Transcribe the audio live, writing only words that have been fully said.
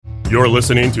You're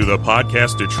listening to the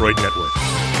Podcast Detroit Network.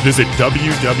 Visit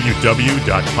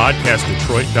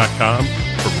www.podcastdetroit.com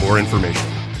for more information.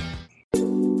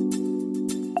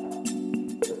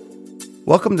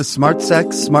 Welcome to Smart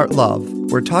Sex, Smart Love,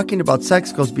 where talking about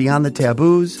sex goes beyond the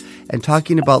taboos and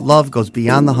talking about love goes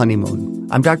beyond the honeymoon.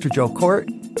 I'm Dr. Joe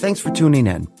Kort. Thanks for tuning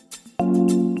in.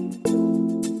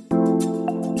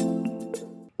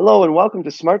 Hello and welcome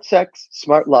to Smart Sex,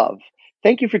 Smart Love.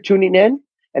 Thank you for tuning in.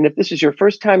 And if this is your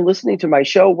first time listening to my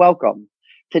show, welcome.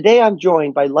 Today I'm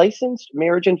joined by licensed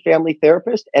marriage and family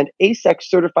therapist and AASECT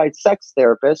certified sex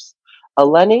therapist,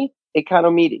 Eleni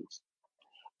Economides.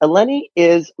 Eleni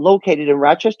is located in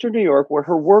Rochester, New York, where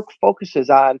her work focuses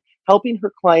on helping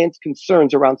her clients'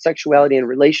 concerns around sexuality and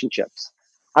relationships.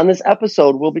 On this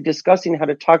episode, we'll be discussing how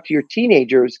to talk to your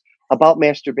teenagers about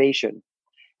masturbation.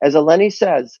 As Eleni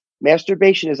says,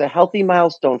 masturbation is a healthy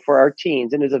milestone for our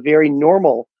teens and is a very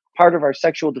normal part of our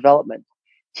sexual development.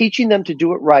 Teaching them to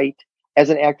do it right as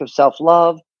an act of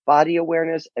self-love, body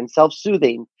awareness, and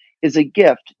self-soothing is a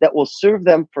gift that will serve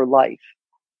them for life.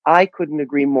 I couldn't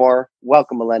agree more.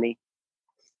 Welcome, Eleni.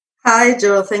 Hi,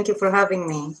 Joe. Thank you for having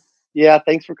me. Yeah,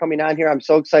 thanks for coming on here. I'm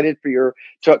so excited for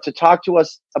to talk to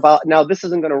us about. Now, this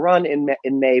isn't going to run in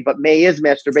May, but May is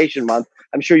Masturbation Month.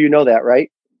 I'm sure you know that,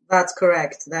 right? That's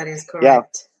correct. That is correct. Yeah,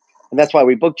 and that's why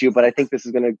we booked you. But I think this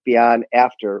is going to be on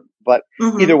after. But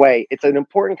either way, it's an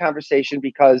important conversation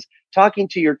because talking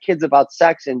to your kids about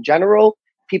sex in general,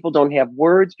 people don't have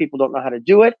words, people don't know how to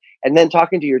do it, and then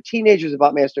talking to your teenagers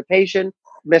about masturbation,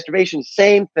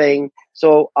 same thing.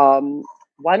 So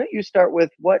why don't you start with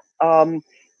why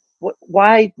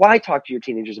talk to your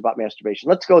teenagers about masturbation?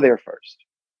 Let's go there first.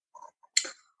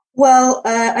 Well,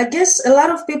 I guess a lot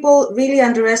of people really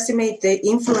underestimate the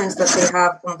influence that they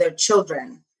have on their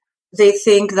children. They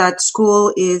think that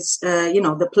school is,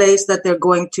 the place that they're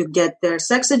going to get their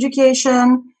sex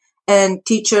education, and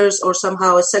teachers or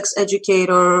somehow a sex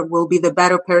educator will be the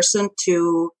better person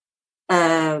to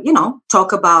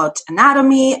talk about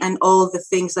anatomy and all the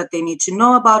things that they need to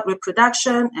know about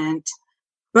reproduction and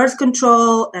birth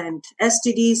control and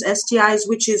STDs, STIs,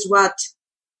 which is what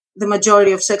the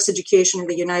majority of sex education in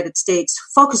the United States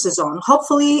focuses on.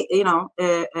 Hopefully,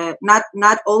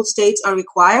 not all states are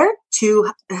required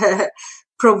to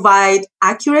provide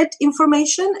accurate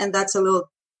information, and that's a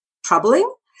little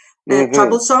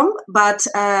troublesome, but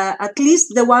at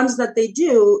least the ones that they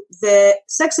do, the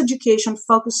sex education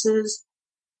focuses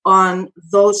on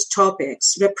those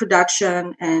topics,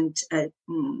 reproduction and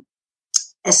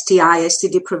STI,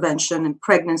 STD prevention and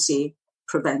pregnancy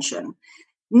prevention.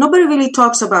 Nobody really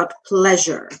talks about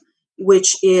pleasure,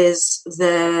 which is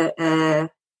the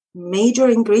major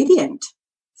ingredient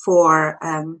for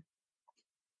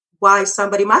why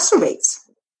somebody masturbates.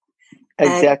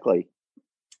 Exactly.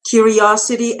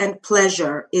 Curiosity and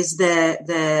pleasure is the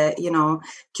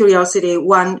curiosity.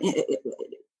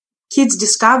 Kids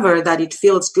discover that it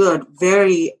feels good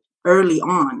very early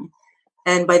on.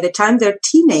 And by the time they're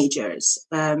teenagers,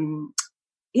 they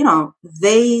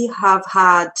have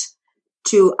had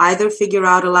to either figure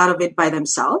out a lot of it by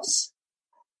themselves.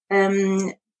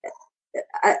 I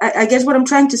guess what I'm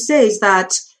trying to say is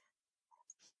that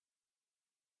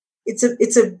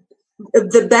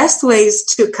the best ways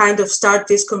to kind of start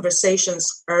these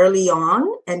conversations early on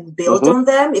and build on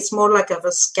them. It's more like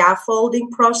a scaffolding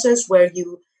process where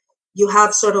you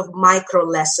have sort of micro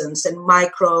lessons and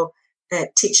micro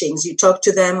teachings. You talk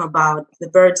to them about the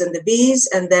birds and the bees,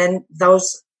 and then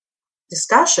those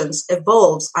discussions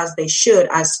evolves as they should,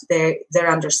 as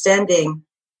their understanding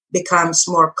becomes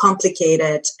more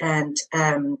complicated and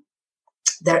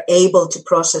they're able to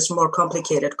process more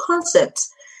complicated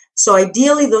concepts. So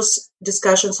ideally, those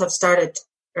discussions have started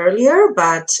earlier,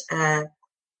 but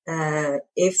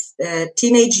if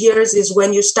teenage years is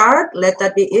when you start, let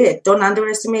that be it. Don't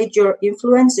underestimate your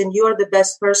influence, and you are the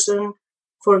best person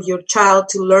for your child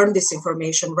to learn this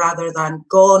information rather than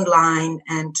go online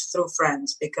and through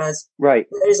friends, because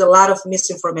there is a lot of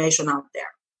misinformation out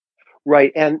there.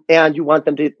 Right. And you want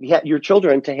them to your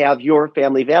children to have your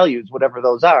family values, whatever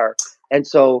those are. And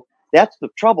so that's the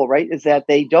trouble, right? Is that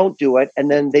they don't do it and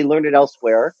then they learn it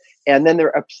elsewhere. And then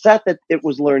they're upset that it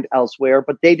was learned elsewhere,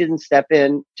 but they didn't step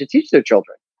in to teach their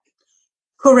children.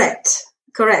 Correct.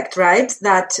 Right.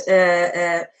 That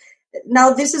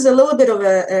now this is a little bit of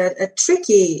a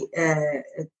tricky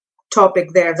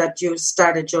topic there that you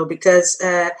started, Joe, because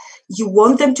you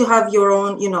want them to have your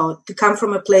own, to come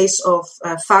from a place of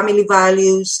family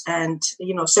values and,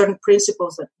 certain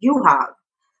principles that you have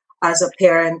as a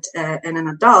parent and an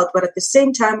adult. But at the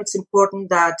same time, it's important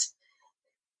that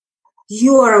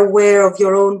you are aware of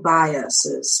your own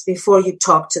biases before you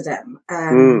talk to them.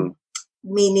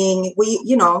 meaning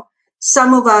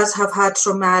some of us have had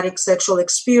traumatic sexual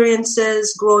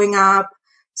experiences growing up.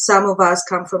 Some of us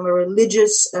come from a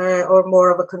religious or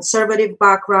more of a conservative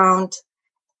background.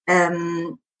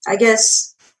 I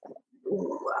guess,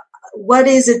 what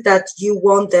is it that you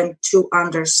want them to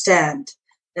understand?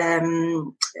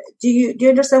 Do you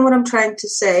understand what I'm trying to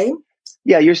say?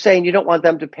 Yeah, you're saying you don't want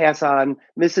them to pass on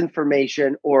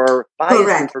misinformation or biased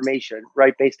Correct. information,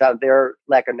 right, based on their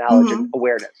lack of knowledge and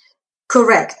awareness.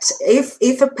 Correct.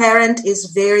 If a parent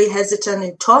is very hesitant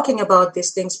in talking about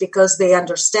these things because they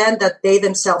understand that they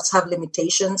themselves have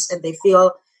limitations and they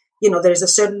feel, there's a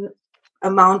certain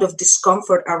amount of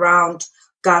discomfort around,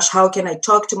 gosh, how can I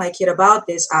talk to my kid about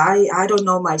this? I don't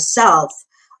know myself.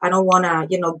 I don't want to,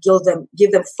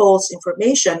 give them false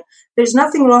information. There's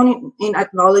nothing wrong in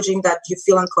acknowledging that you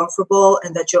feel uncomfortable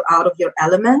and that you're out of your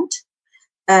element.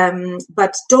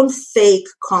 But don't fake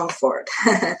comfort.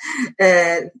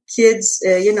 Kids,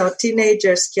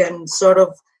 teenagers can sort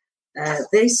of,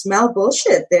 they smell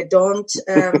bullshit. They don't,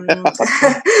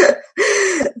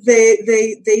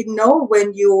 they know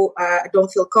when you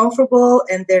don't feel comfortable,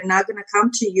 and they're not going to come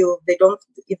to you.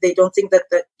 If they don't think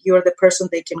that you're the person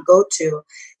they can go to.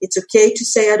 It's okay to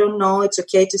say, I don't know. It's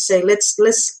okay to say, let's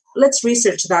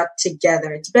research that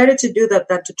together. It's better to do that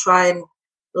than to try and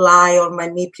lie or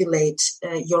manipulate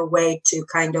your way to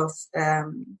kind of,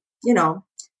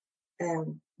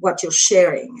 what you're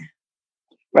sharing.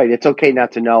 Right. It's okay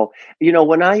not to know.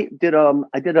 When I did a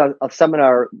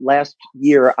seminar last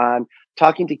year on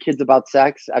talking to kids about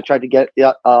sex, I tried to get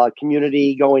a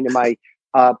community going in my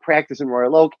practice in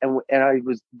Royal Oak, and I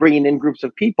was bringing in groups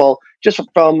of people just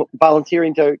from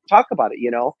volunteering to talk about it,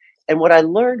 And what I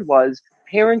learned was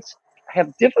parents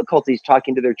have difficulties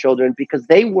talking to their children because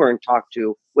they weren't talked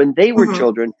to when they were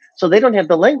children, so they don't have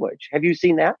the language. Have you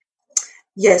seen that?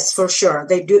 Yes, for sure.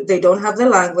 They do. They don't have the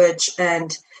language,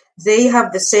 and they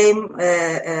have the same,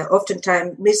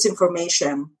 oftentimes,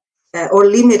 misinformation or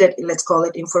limited, let's call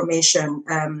it, information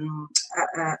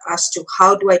as to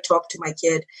how do I talk to my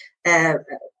kid.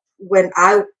 When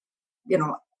I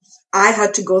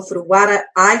had to go through what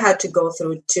I had to go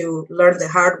through to learn the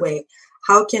hard way.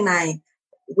 How can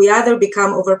we either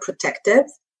become overprotective,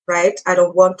 right? I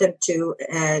don't want them to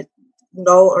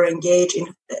know or engage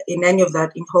in any of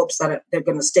that in hopes that they're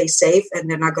going to stay safe and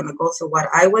they're not going to go through what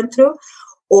I went through.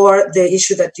 Or the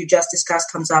issue that you just discussed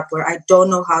comes up where I don't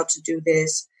know how to do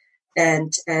this.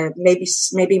 And maybe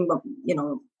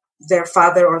their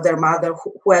father or their mother,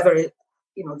 whoever,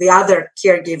 the other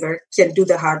caregiver can do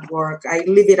the hard work. I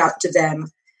leave it up to them.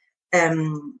 I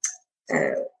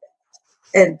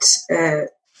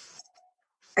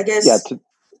guess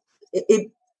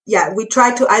we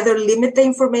try to either limit the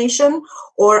information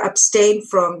or abstain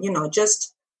from,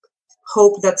 just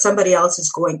hope that somebody else is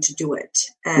going to do it.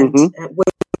 And we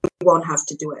won't have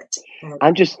to do it.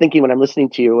 I'm just thinking when I'm listening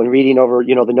to you and reading over,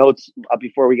 the notes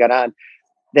before we got on,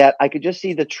 that I could just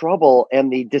see the trouble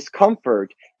and the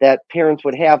discomfort that parents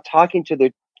would have talking to their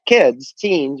kids,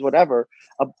 teens, whatever,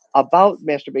 about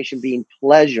masturbation being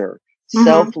pleasure,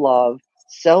 self-love,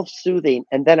 self-soothing,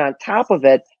 and then on top of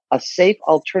it, a safe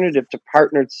alternative to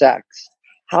partnered sex.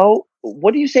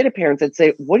 What do you say to parents that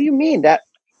say, what do you mean? That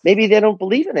maybe they don't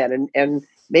believe in that, and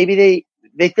maybe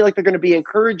they feel like they're going to be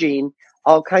encouraging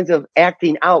all kinds of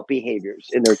acting out behaviors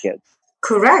in their kids.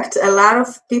 Correct. A lot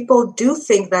of people do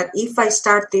think that if I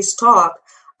start this talk,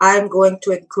 I'm going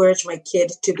to encourage my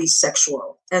kid to be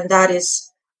sexual. And that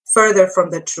is further from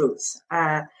the truth.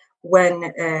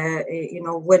 When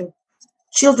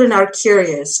children are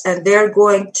curious and they're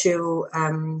going to,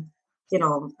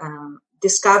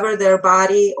 discover their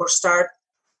body or start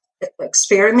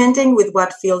experimenting with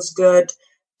what feels good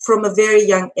from a very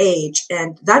young age.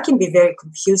 And that can be very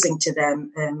confusing to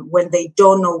them when they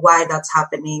don't know why that's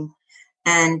happening.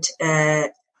 And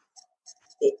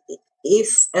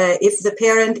if the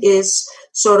parent is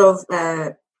sort of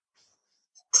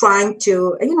trying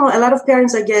to, a lot of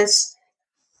parents, I guess,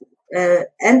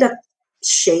 end up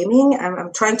shaming.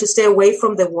 I'm trying to stay away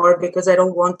from the word because I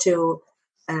don't want to,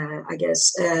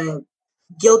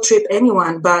 guilt trip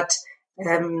anyone. But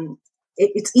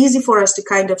it's easy for us to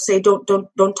kind of say,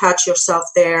 don't touch yourself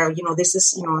there. This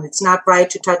is, it's not right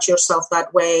to touch yourself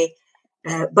that way.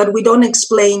 But we don't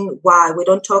explain why. We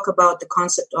don't talk about the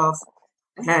concept of,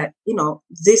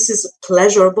 this is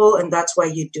pleasurable and that's why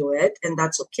you do it. And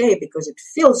that's okay because it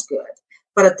feels good.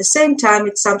 But at the same time,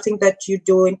 it's something that you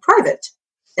do in private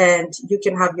and you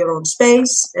can have your own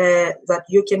space, that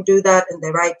you can do that in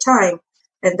the right time.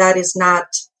 And that is not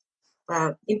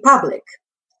in public,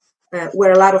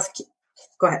 where a lot of...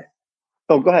 Go ahead.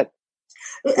 Oh, go ahead.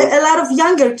 a lot of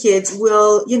younger kids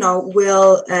will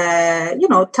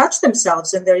touch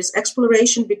themselves, and there is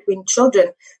exploration between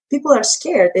children. People are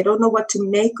scared. They don't know what to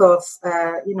make of,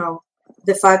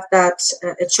 the fact that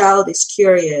a child is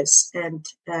curious, and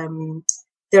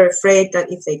they're afraid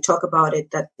that if they talk about it,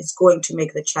 that it's going to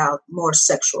make the child more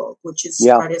sexual,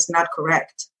 that is not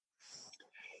correct.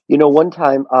 One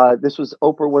time, this was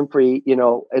Oprah Winfrey,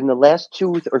 in the last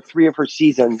 2 or 3 of her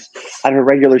seasons on her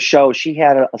regular show, she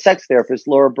had a sex therapist,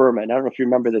 Laura Berman. I don't know if you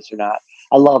remember this or not.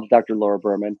 I love Dr. Laura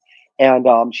Berman. And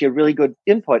she had really good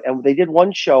input. And they did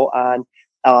one show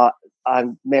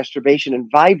on masturbation and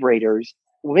vibrators.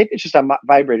 Well, maybe it's just on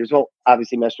vibrators. Well,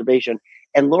 obviously masturbation.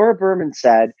 And Laura Berman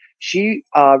said she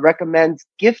recommends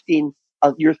gifting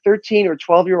your 13 or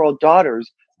 12-year-old daughters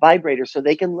vibrators so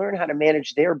they can learn how to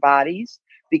manage their bodies.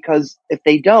 Because if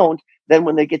they don't, then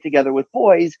when they get together with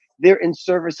boys, they're in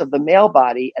service of the male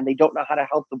body and they don't know how to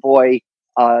help the boy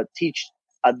teach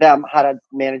them how to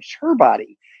manage her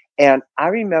body. And I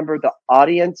remember the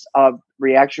audience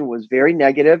reaction was very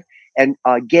negative. And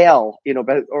Gail,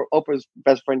 Oprah's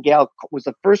best friend Gail, was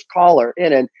the first caller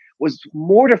in and was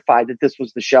mortified that this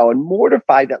was the show and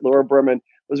mortified that Laura Berman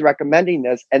was recommending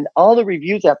this. And all the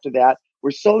reviews after that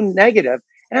were so negative.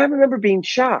 And I remember being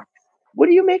shocked. What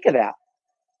do you make of that?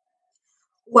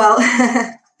 Well,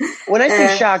 when I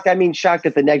say shocked, I mean shocked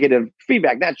at the negative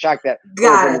feedback, not shocked that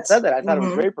Berman said that. I thought it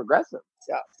was very progressive.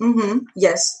 Yeah. Mm-hmm.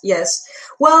 Yes.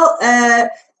 Well,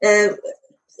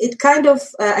 it kind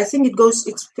of, I think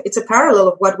it's a parallel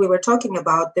of what we were talking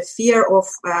about, the fear of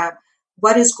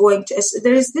what is going to,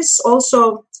 there is this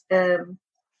also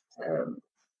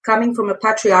coming from a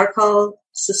patriarchal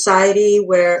society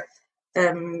where,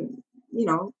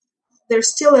 there's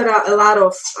still a lot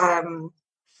of,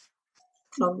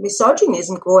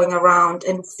 misogynism going around,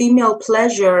 and female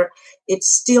pleasure,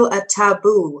 it's still a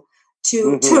taboo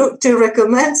to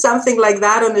recommend something like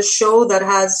that on a show that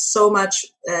has so much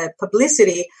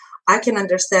publicity. I can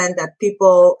understand that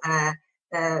people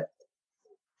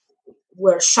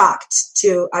were shocked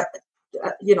to,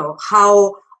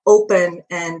 how open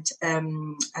and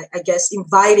I guess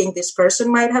inviting this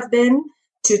person might have been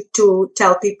to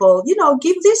tell people,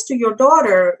 give this to your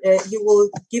daughter. You will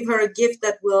give her a gift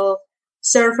that will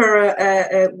serve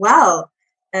her well.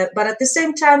 But at the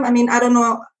same time, I mean, I don't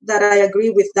know that I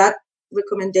agree with that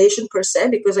recommendation per se,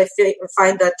 because I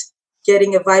find that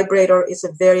getting a vibrator is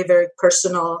a very, very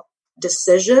personal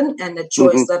decision and a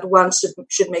choice that one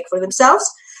should make for themselves.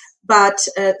 But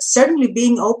certainly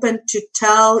being open to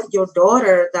tell your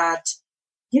daughter that,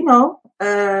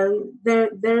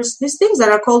 there's these things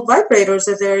that are called vibrators,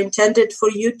 that they're intended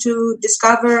for you to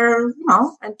discover,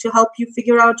 and to help you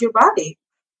figure out your body.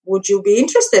 Would you be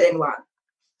interested in one?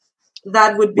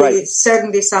 That would be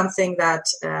certainly something that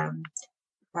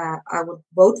I would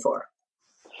vote for.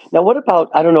 Now, what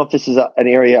about, I don't know if this is an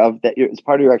area of that it's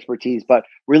part of your expertise, but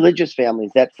religious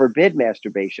families that forbid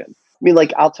masturbation. I mean,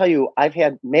 I'll tell you, I've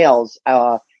had males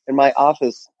in my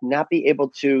office not be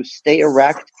able to stay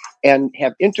erect and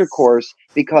have intercourse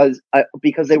because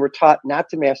they were taught not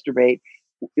to masturbate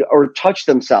or touch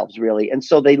themselves, really. And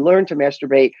so they learn to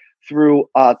masturbate through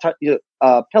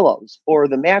pillows or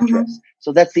the mattress.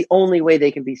 So that's the only way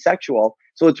they can be sexual.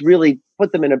 So it's really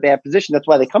put them in a bad position. That's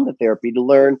why they come to therapy, to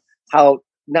learn how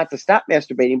not to stop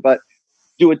masturbating, but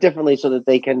do it differently so that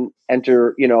they can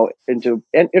enter, into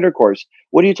intercourse.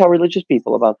 What do you tell religious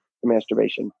people about the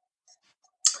masturbation?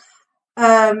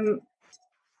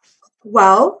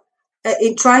 Well,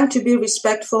 in trying to be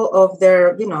respectful of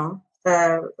their,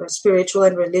 spiritual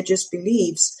and religious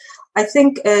beliefs, I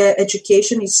think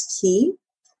education is key.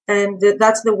 And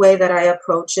that's the way that I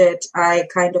approach it. I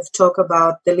kind of talk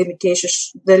about the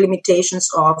limitations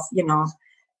of,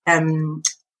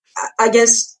 I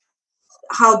guess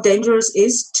how dangerous it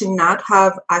is to not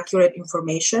have accurate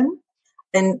information,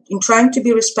 and in trying to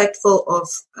be respectful of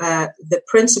the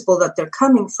principle that they're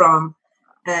coming from,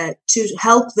 to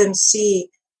help them see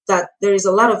that there is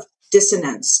a lot of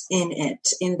dissonance in it,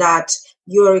 in that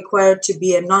you are required to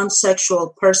be a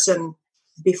non-sexual person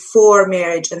before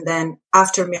marriage, and then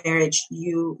after marriage,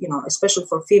 you especially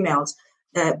for females,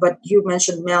 but you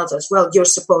mentioned males as well, you're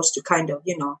supposed to kind of,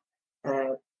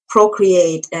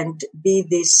 procreate and be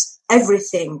this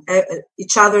everything,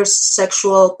 each other's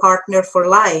sexual partner for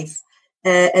life.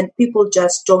 And people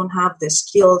just don't have the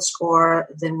skills or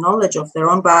the knowledge of their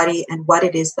own body and what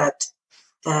it is that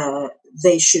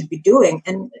they should be doing.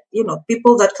 And,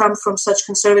 people that come from such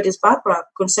conservative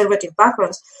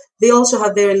backgrounds, they also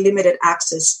have very limited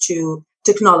access to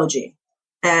technology,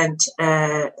 and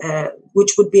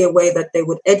which would be a way that they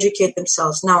would educate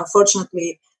themselves. Now,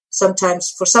 unfortunately, sometimes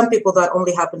for some people that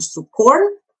only happens through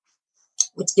porn,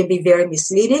 which can be very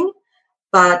misleading.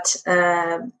 But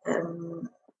I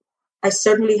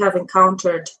certainly have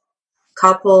encountered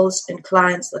couples and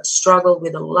clients that struggle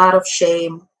with a lot of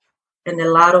shame and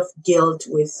a lot of guilt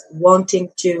with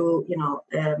wanting to,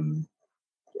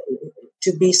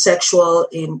 to be sexual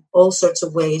in all sorts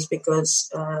of ways, because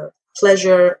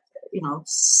pleasure,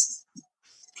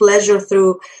 pleasure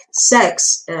through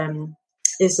sex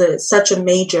is such a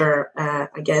major,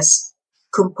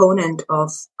 component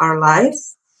of our life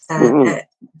that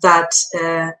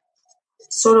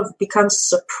sort of becomes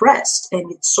suppressed,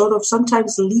 and it sort of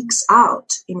sometimes leaks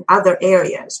out in other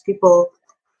areas. People,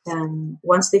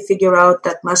 once they figure out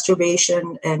that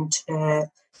masturbation and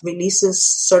releases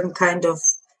certain kind of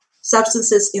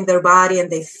substances in their body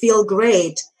and they feel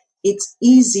great, it's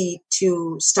easy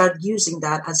to start using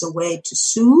that as a way to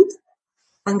soothe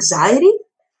anxiety.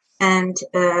 And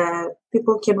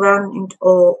people can run into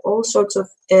all sorts of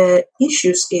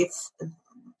issues if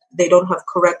they don't have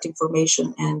correct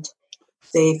information and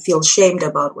they feel shamed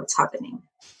about what's happening.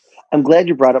 I'm glad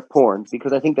you brought up porn,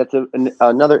 because I think that's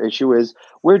another issue is,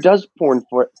 where does porn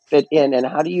fit in, and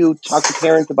how do you talk to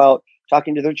parents about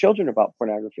talking to their children about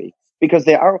pornography? Because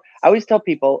I always tell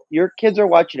people, your kids are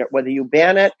watching it, whether you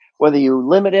ban it, whether you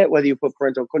limit it, whether you put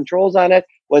parental controls on it,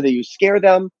 whether you scare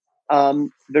them,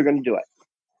 they're going to do it.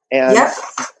 And,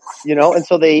 and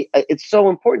so it's so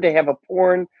important to have a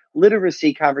porn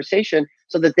literacy conversation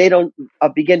so that they don't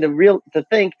begin to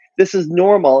think this is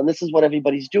normal and this is what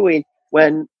everybody's doing,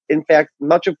 when in fact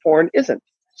much of porn isn't.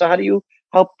 So how do you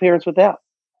help parents with that?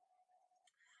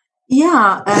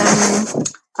 Yeah,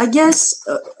 I guess,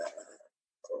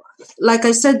 like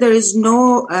I said, there is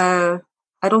no, I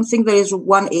don't think there is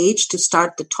one age to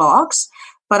start the talks,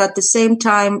 but at the same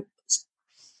time,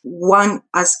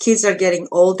 as kids are getting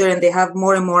older and they have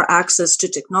more and more access to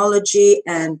technology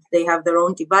and they have their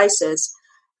own devices,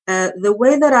 the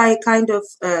way that I kind of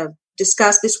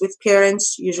discuss this with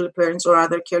parents, usually parents or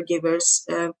other caregivers,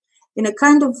 in a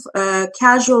kind of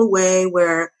casual way,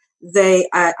 where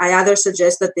I either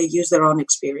suggest that they use their own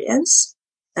experience,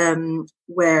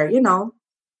 where,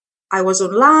 I was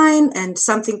online and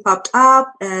something popped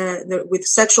up with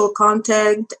sexual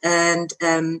content, and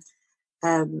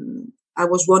I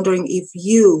was wondering if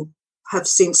you have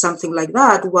seen something like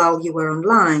that while you were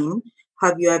online.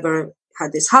 Have you ever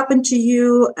had this happen to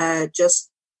you? Just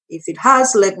if it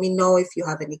has, let me know if you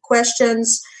have any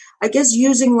questions. I guess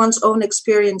using one's own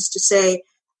experience to say,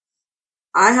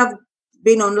 I have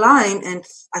been online and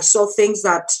I saw things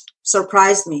that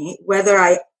surprised me, whether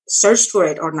I searched for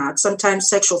it or not. Sometimes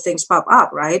sexual things pop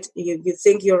up, right? You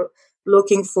think you're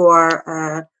looking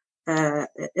for a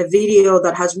video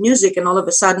that has music, and all of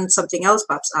a sudden something else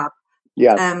pops up.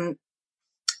 Yeah.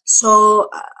 So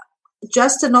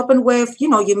just an open way of,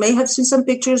 you may have seen some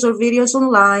pictures or videos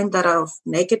online that are of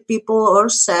naked people or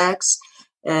sex.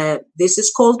 This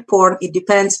is called porn. It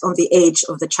depends on the age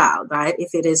of the child, right?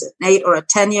 If it is an 8 or a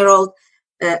 10-year-old,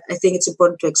 I think it's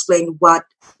important to explain what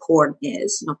porn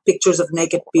is. Pictures of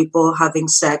naked people having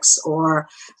sex or,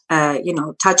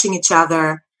 touching each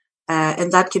other.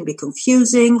 And that can be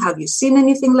confusing. Have you seen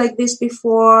anything like this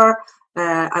before?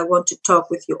 I want to talk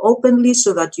with you openly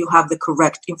so that you have the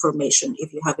correct information.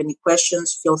 If you have any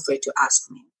questions, feel free to ask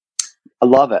me. I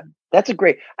love it. That's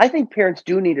I think parents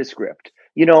do need a script.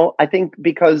 I think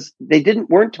because they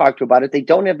weren't talked to about it, they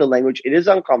don't have the language. It is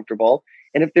uncomfortable.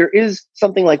 And if there is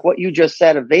something like what you just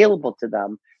said available to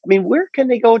them, where can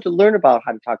they go to learn about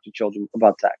how to talk to children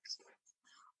about sex?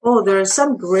 Oh, there are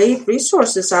some great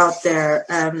resources out there.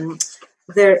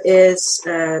 There is,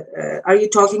 are you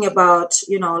talking about,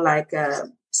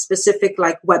 specific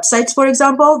websites, for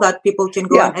example, that people can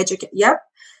go and educate? Yep.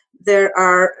 There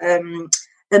are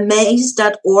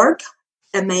amaze.org,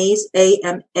 Amaze,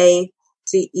 AMAZE.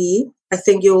 I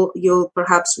think you'll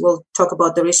perhaps will talk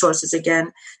about the resources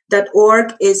again.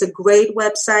 .org is a great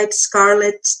website,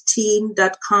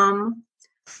 scarletteen.com,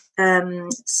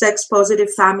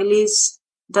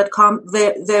 sexpositivefamilies.com.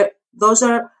 Those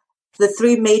are the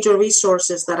 3 major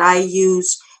resources that I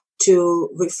use to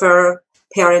refer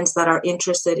parents that are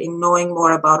interested in knowing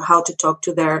more about how to talk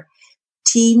to their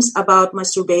teens about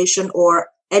masturbation or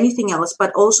anything else.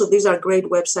 But also, these are great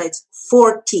websites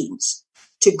for teens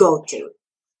to go to.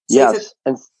 So yes,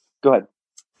 and go ahead.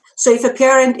 So if a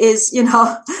parent is,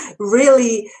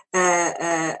 really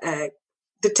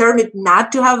determined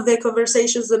not to have the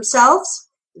conversations themselves,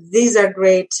 these are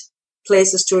great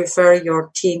places to refer your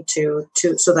teen to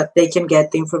so that they can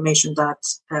get the information that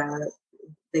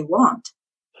they want.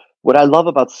 What I love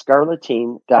about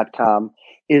scarleteen.com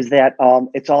is that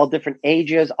it's all different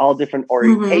ages, all different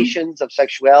Mm-hmm. orientations of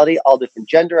sexuality, all different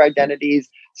gender identities,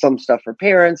 some stuff for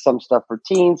parents, some stuff for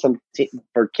teens,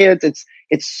 for kids.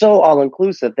 It's so all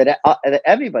inclusive that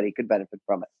everybody could benefit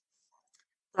from it.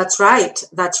 That's right.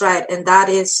 That's right, and that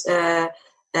is uh,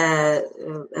 uh,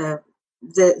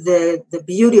 the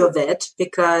beauty of it,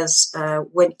 because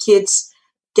when kids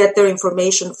get their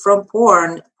information from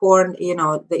porn,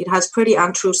 it has pretty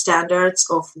untrue standards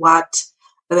of what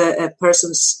a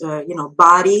person's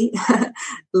body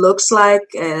looks like.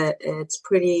 It's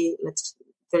pretty.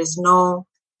 There is no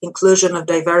inclusion of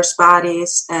diverse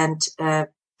bodies, and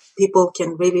people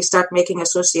can really start making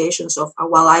associations of,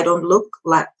 well, I don't look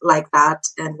like that,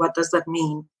 and what does that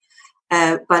mean?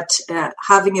 But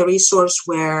having a resource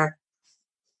where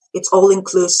it's all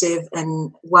inclusive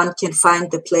and one can find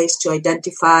the place to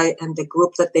identify and the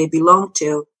group that they belong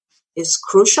to is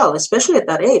crucial, especially at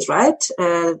that age, right?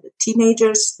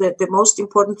 Teenagers, the most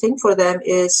important thing for them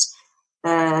is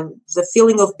the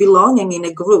feeling of belonging in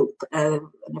a group, in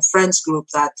a friends group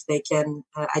that they can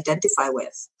identify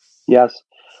with. Yes.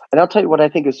 And I'll tell you what I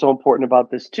think is so important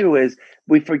about this too is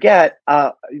we forget,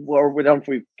 or we don't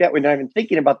forget, we're not even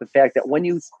thinking about the fact that when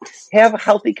you have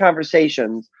healthy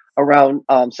conversations around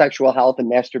sexual health and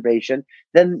masturbation,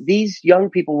 then these young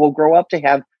people will grow up to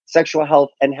have sexual health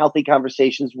and healthy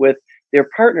conversations with their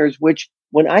partners, which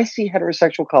when I see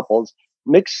heterosexual couples,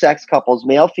 mixed sex couples,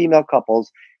 male, female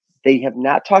couples, they have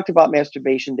not talked about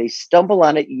masturbation. They stumble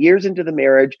on it years into the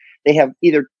marriage. They have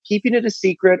either keeping it a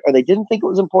secret or they didn't think it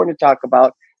was important to talk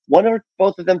about. One or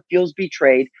both of them feels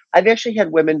betrayed. I've actually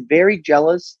had women very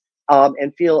jealous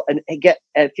and feel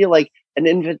like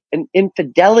an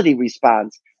infidelity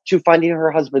response to finding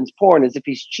her husband's porn as if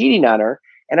he's cheating on her.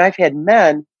 And I've had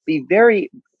men be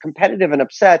very competitive and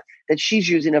upset that she's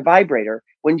using a vibrator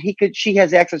when she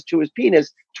has access to his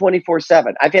penis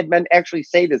 24/7. I've had men actually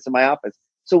say this in my office.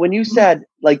 So when you said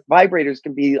like vibrators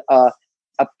can be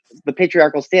the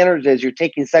patriarchal standards as you're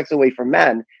taking sex away from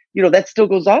men, that still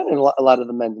goes on in a lot of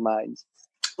the men's minds.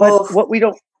 But Oh, what we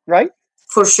don't, right?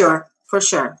 for sure, for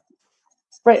sure.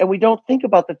 Right. And we don't think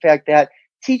about the fact that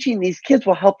teaching these kids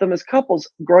will help them as couples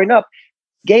growing up.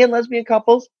 Gay and lesbian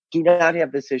couples do not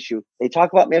have this issue. They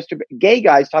talk about gay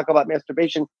guys talk about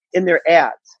masturbation in their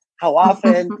ads. How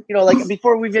often, like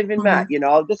before we've even met,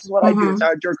 Mhm. this is what I do. It's Mhm.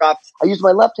 how I jerk off. I use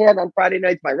my left hand on Friday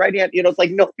nights, my right hand, it's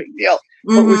like no big deal.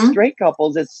 But with Mhm. straight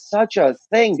couples, it's such a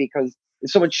thing because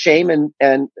there's so much shame and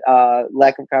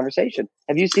lack of conversation.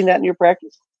 Have you seen that in your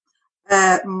practice?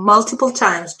 Multiple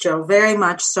times, Joe, very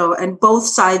much so. And both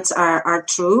sides are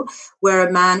true, where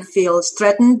a man feels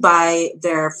threatened by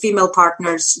their female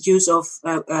partner's use of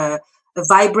a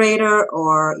vibrator,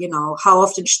 or, how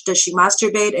often does she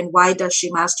masturbate and why does she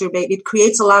masturbate? It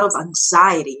creates a lot of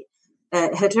anxiety.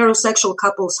 Heterosexual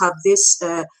couples have this,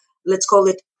 let's call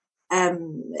it,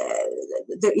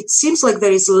 it seems like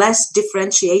there is less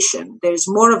differentiation. There's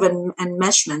more of an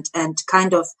enmeshment and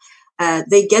kind of,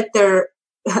 they get their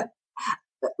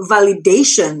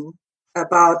validation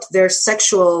about their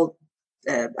sexual,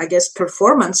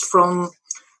 performance from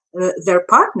their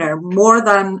partner more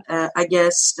than,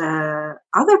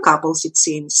 other couples, it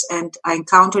seems. And I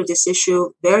encounter this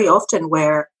issue very often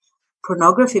where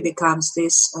pornography becomes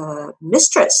this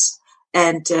mistress.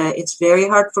 And it's very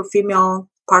hard for female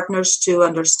partners to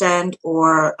understand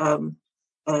or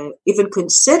even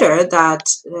consider that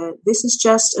this is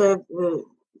just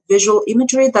visual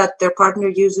imagery that their partner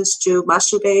uses to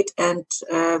masturbate and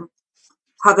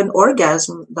have an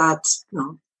orgasm that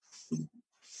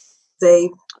they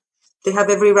have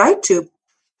every right to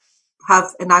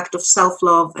have an act of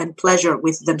self-love and pleasure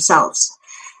with themselves.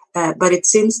 But it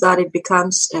seems that it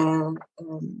becomes, I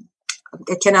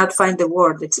cannot find the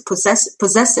word, it's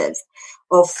possessive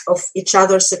of each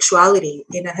other's sexuality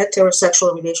in a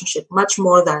heterosexual relationship, much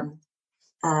more than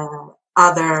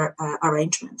other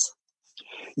arrangements.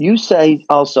 You say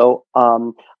also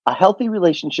a healthy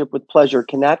relationship with pleasure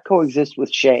cannot coexist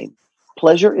with shame.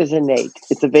 Pleasure is innate.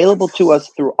 It's available to us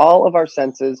through all of our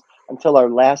senses until our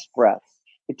last breath.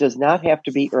 It does not have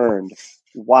to be earned.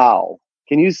 Wow.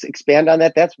 Can you expand on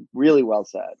that? That's really well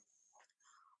said.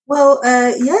 Well,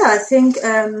 I think,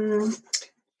 the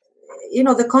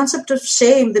concept of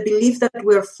shame, the belief that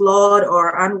we're flawed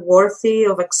or unworthy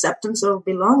of acceptance or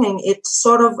belonging, it's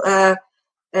sort of,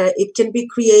 it can be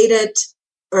created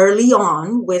early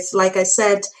on with, like I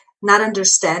said, not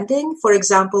understanding, for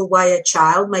example, why a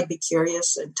child might be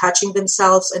curious and touching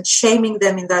themselves and shaming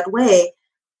them in that way.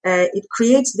 It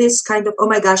creates this kind of, oh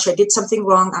my gosh, I did something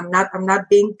wrong. I'm not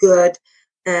being good.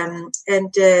 And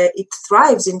it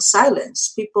thrives in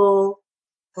silence. People,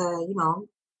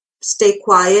 stay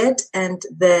quiet, and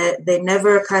they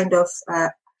never kind of,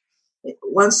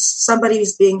 once somebody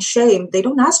is being shamed, they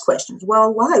don't ask questions.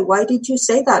 Well, why? Why did you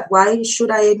say that? Why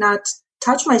should I not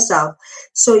touch myself?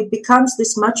 So it becomes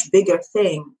this much bigger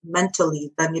thing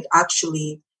mentally than it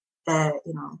actually,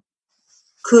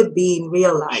 could be in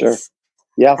real life. Sure.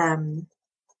 Yeah.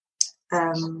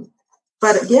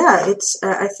 But yeah, it's.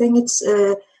 I think it's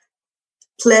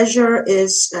pleasure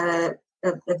is a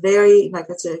very, like,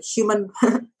 it's a human,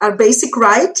 a basic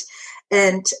right,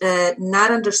 and not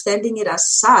understanding it as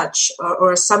such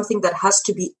or as something that has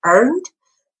to be earned.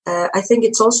 I think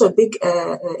it's also a big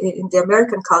in the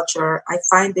American culture. I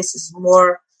find this is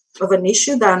more of an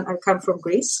issue than I come from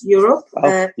Greece, Europe.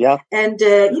 Yeah. And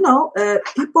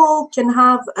people can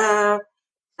have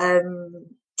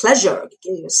pleasure,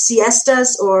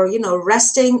 siestas, or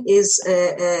resting is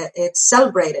it's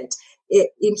celebrated.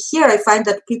 In here, I find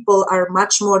that people are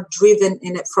much more driven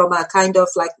in it from a kind of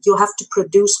like, you have to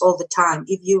produce all the time.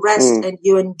 If you rest and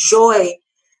you enjoy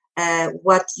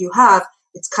what you have,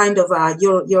 it's kind of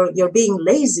you're being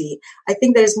lazy. I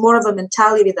think there's more of a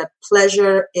mentality that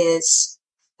pleasure is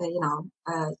for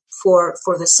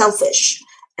the selfish,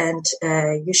 and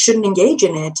you shouldn't engage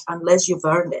in it unless you've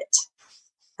earned it.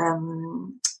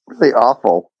 Really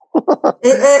awful.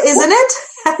 Isn't it?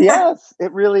 Yes,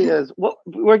 it really is.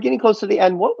 We're getting close to the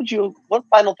end. What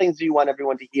final things do you want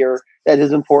everyone to hear that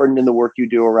is important in the work you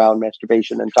do around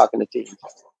masturbation and talking to teens?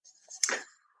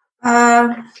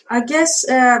 I guess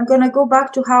I'm going to go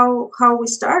back to how we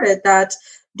started, that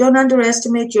don't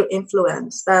underestimate your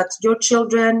influence, that your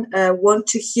children want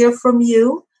to hear from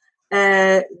you.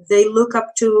 They look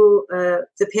up to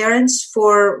the parents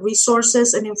for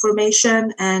resources and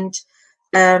information, and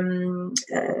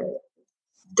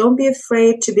don't be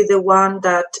afraid to be the one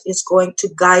that is going to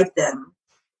guide them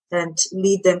and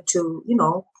lead them to,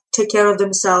 take care of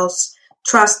themselves,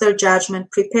 trust their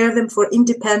judgment, prepare them for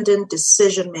independent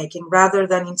decision making rather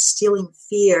than instilling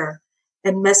fear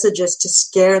and messages to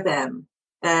scare them.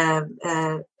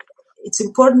 It's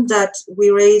important that we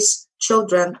raise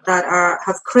children that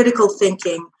have critical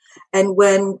thinking. And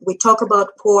when we talk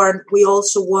about porn, we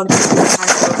also want to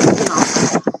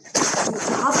have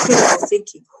critical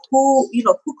thinking. Who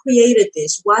created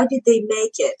this? Why did they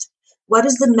make it? What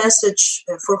is the message?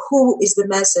 For who is the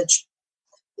message?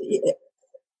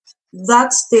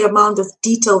 That's the amount of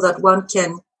detail that one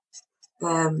can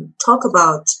talk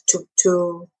about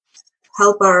to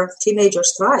help our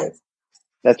teenagers thrive.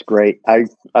 That's great. I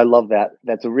love that.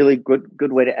 That's a really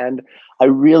good way to end. I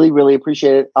really, really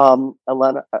appreciate it.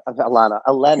 Eleni.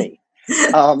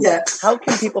 Yeah. How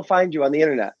can people find you on the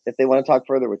internet if they want to talk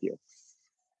further with you?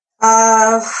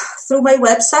 Through my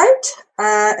website,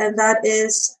 and that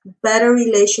is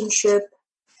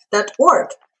betterrelationship.org.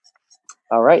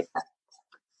 All right.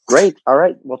 Great. All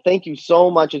right. Well, thank you so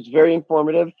much. It's very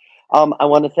informative. I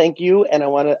want to thank you, and I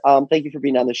want to thank you for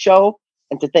being on the show,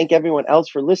 and to thank everyone else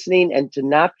for listening, and to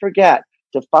not forget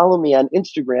to follow me on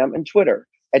Instagram and Twitter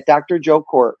at Dr. Joe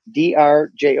Kort,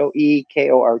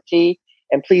 DrJoeKort.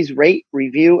 And please rate,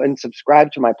 review, and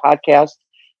subscribe to my podcast.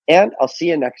 And I'll see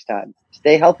you next time.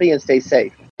 Stay healthy and stay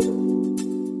safe.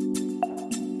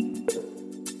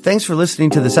 Thanks for listening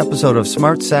to this episode of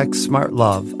Smart Sex, Smart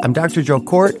Love. I'm Dr. Joe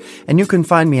Kort, and you can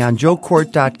find me on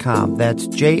joekort.com. That's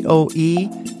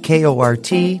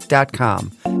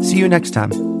JoeKort.com. See you next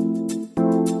time.